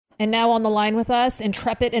And now on the line with us,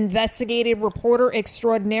 intrepid investigative reporter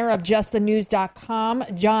extraordinaire of justthenews.com,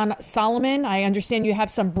 John Solomon. I understand you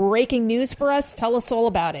have some breaking news for us. Tell us all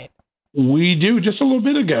about it. We do. Just a little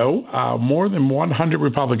bit ago, more than 100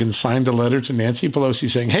 Republicans signed a letter to Nancy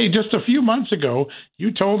Pelosi saying, hey, just a few months ago,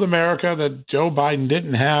 you told America that Joe Biden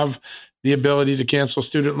didn't have the ability to cancel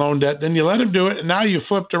student loan debt. Then you let him do it, and now you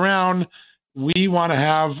flipped around. We want to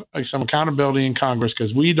have some accountability in Congress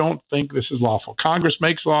because we don't think this is lawful. Congress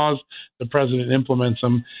makes laws, the president implements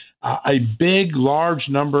them. A big, large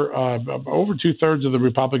number, over 2/3 of the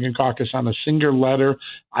Republican caucus on a single letter.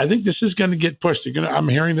 I think this is going to get pushed. I'm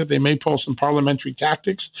hearing that they may pull some parliamentary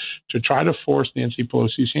tactics to try to force Nancy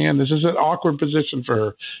Pelosi's hand. This is an awkward position for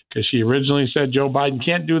her because she originally said Joe Biden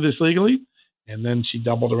can't do this legally, and then she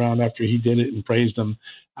doubled around after he did it and praised him.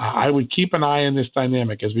 I would keep an eye on this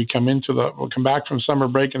dynamic as we'll come back from summer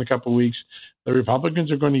break in a couple of weeks. The Republicans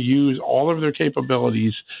are going to use all of their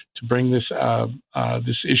capabilities to bring this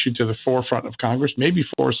issue to the forefront of Congress, maybe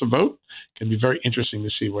force a vote. It can be very interesting to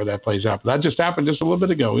see where that plays out. But that just happened just a little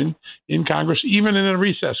bit ago in Congress. Even in a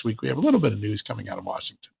recess week, we have a little bit of news coming out of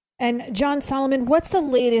Washington. And John Solomon, what's the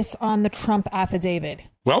latest on the Trump affidavit?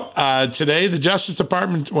 Well, today the Justice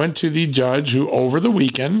Department went to the judge who over the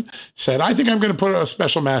weekend said, I think I'm going to put a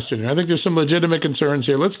special master in. I think there's some legitimate concerns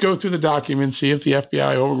here. Let's go through the documents, see if the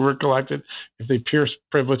FBI over-collected, if they pierced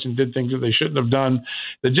privilege and did things that they shouldn't have done.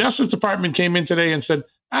 The Justice Department came in today and said,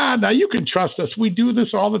 now you can trust us. We do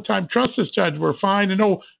this all the time. Trust us, Judge. We're fine. And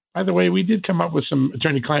oh, by the way, we did come up with some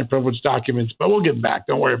attorney-client privilege documents, but we'll get them back.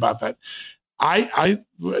 Don't worry about that.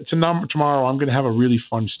 Tomorrow I'm going to have a really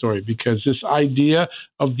fun story because this idea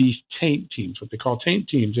of these taint teams, what they call taint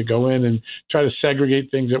teams, that go in and try to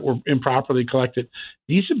segregate things that were improperly collected,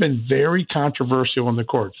 these have been very controversial in the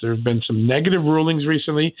courts. There have been some negative rulings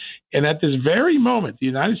recently, and at this very moment, the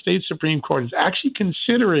United States Supreme Court is actually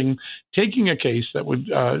considering taking a case that would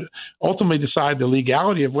ultimately decide the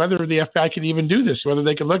legality of whether the FBI can even do this, whether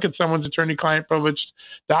they can look at someone's attorney-client privileged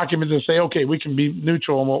documents and say, okay, we can be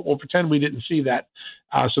neutral and we'll pretend we didn't see that.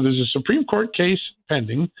 So there's a Supreme Court case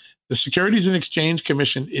pending. The Securities and Exchange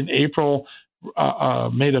Commission in April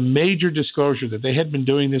made a major disclosure that they had been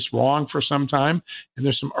doing this wrong for some time, and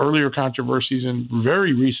there's some earlier controversies in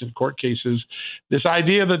very recent court cases. This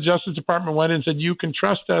idea that the Justice Department went in and said, you can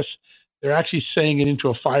trust us, they're actually saying it into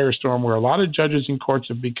a firestorm where a lot of judges in courts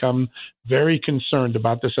have become very concerned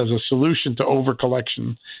about this as a solution to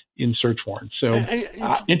over-collection in search warrants. So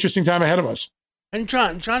interesting time ahead of us. And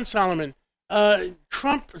John Solomon,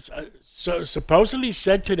 Trump supposedly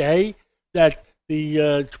said today that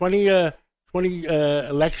the 2020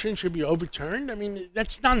 election should be overturned. I mean,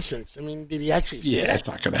 that's nonsense. I mean, did he actually say that? Yeah, it's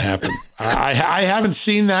not going to happen. I haven't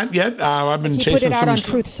seen that yet. He put it out on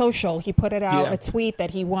Truth Social. He put it out a tweet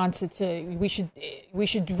that he wants it to. We should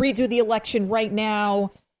redo the election right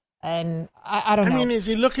now. And I don't know. I mean, is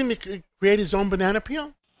he looking to create his own banana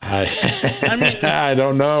peel? I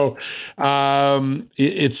don't know.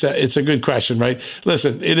 It's a good question, right?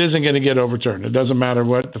 Listen, it isn't going to get overturned. It doesn't matter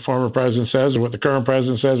what the former president says or what the current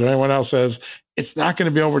president says or anyone else says. It's not going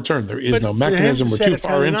to be overturned. There is no mechanism. We're too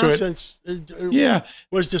far into it.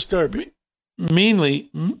 Was disturbing.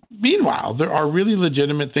 Meanwhile, there are really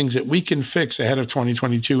legitimate things that we can fix ahead of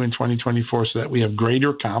 2022 and 2024 so that we have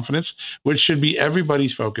greater confidence, which should be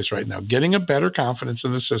everybody's focus right now, getting a better confidence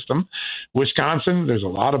in the system. Wisconsin, there's a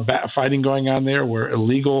lot of fighting going on there where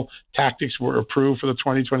illegal tactics were approved for the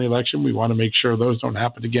 2020 election. We want to make sure those don't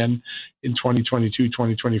happen again in 2022,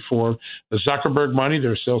 2024. The Zuckerberg money,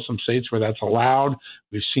 there are still some states where that's allowed.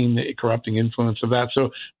 We've seen the corrupting influence of that.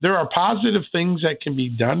 So there are positive things that can be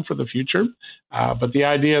done for the future. But the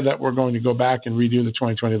idea that we're going to go back and redo the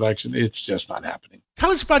 2020 election, it's just not happening.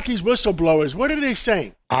 Tell us about these whistleblowers. What are they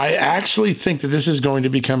saying? I actually think that this is going to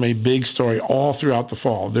become a big story all throughout the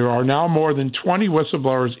fall. There are now more than 20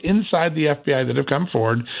 whistleblowers inside the FBI that have come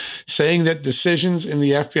forward saying that decisions in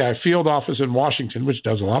the FBI field office in Washington, which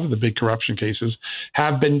does a lot of the big corruption cases,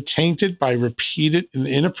 have been tainted by repeated and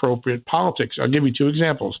inappropriate politics. I'll give you two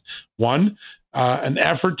examples. One, an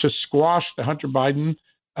effort to squash the Hunter Biden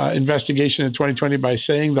investigation in 2020 by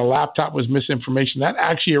saying the laptop was misinformation. That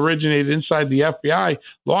actually originated inside the FBI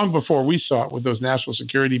long before we saw it with those national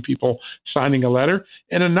security people signing a letter.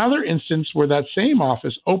 And another instance where that same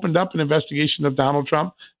office opened up an investigation of Donald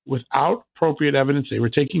Trump without appropriate evidence. They were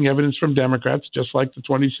taking evidence from Democrats, just like the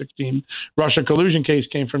 2016 Russia collusion case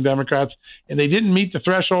came from Democrats, and they didn't meet the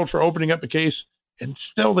threshold for opening up the case, and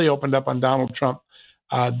still they opened up on Donald Trump.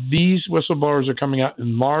 These whistleblowers are coming out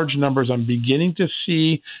in large numbers. I'm beginning to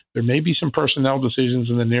see there may be some personnel decisions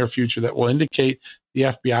in the near future that will indicate the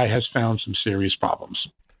FBI has found some serious problems.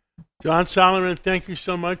 John Solomon, thank you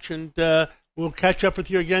so much, and we'll catch up with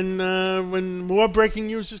you again when more breaking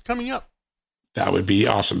news is coming up. That would be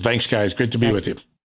awesome. Thanks, guys. Good to be with you.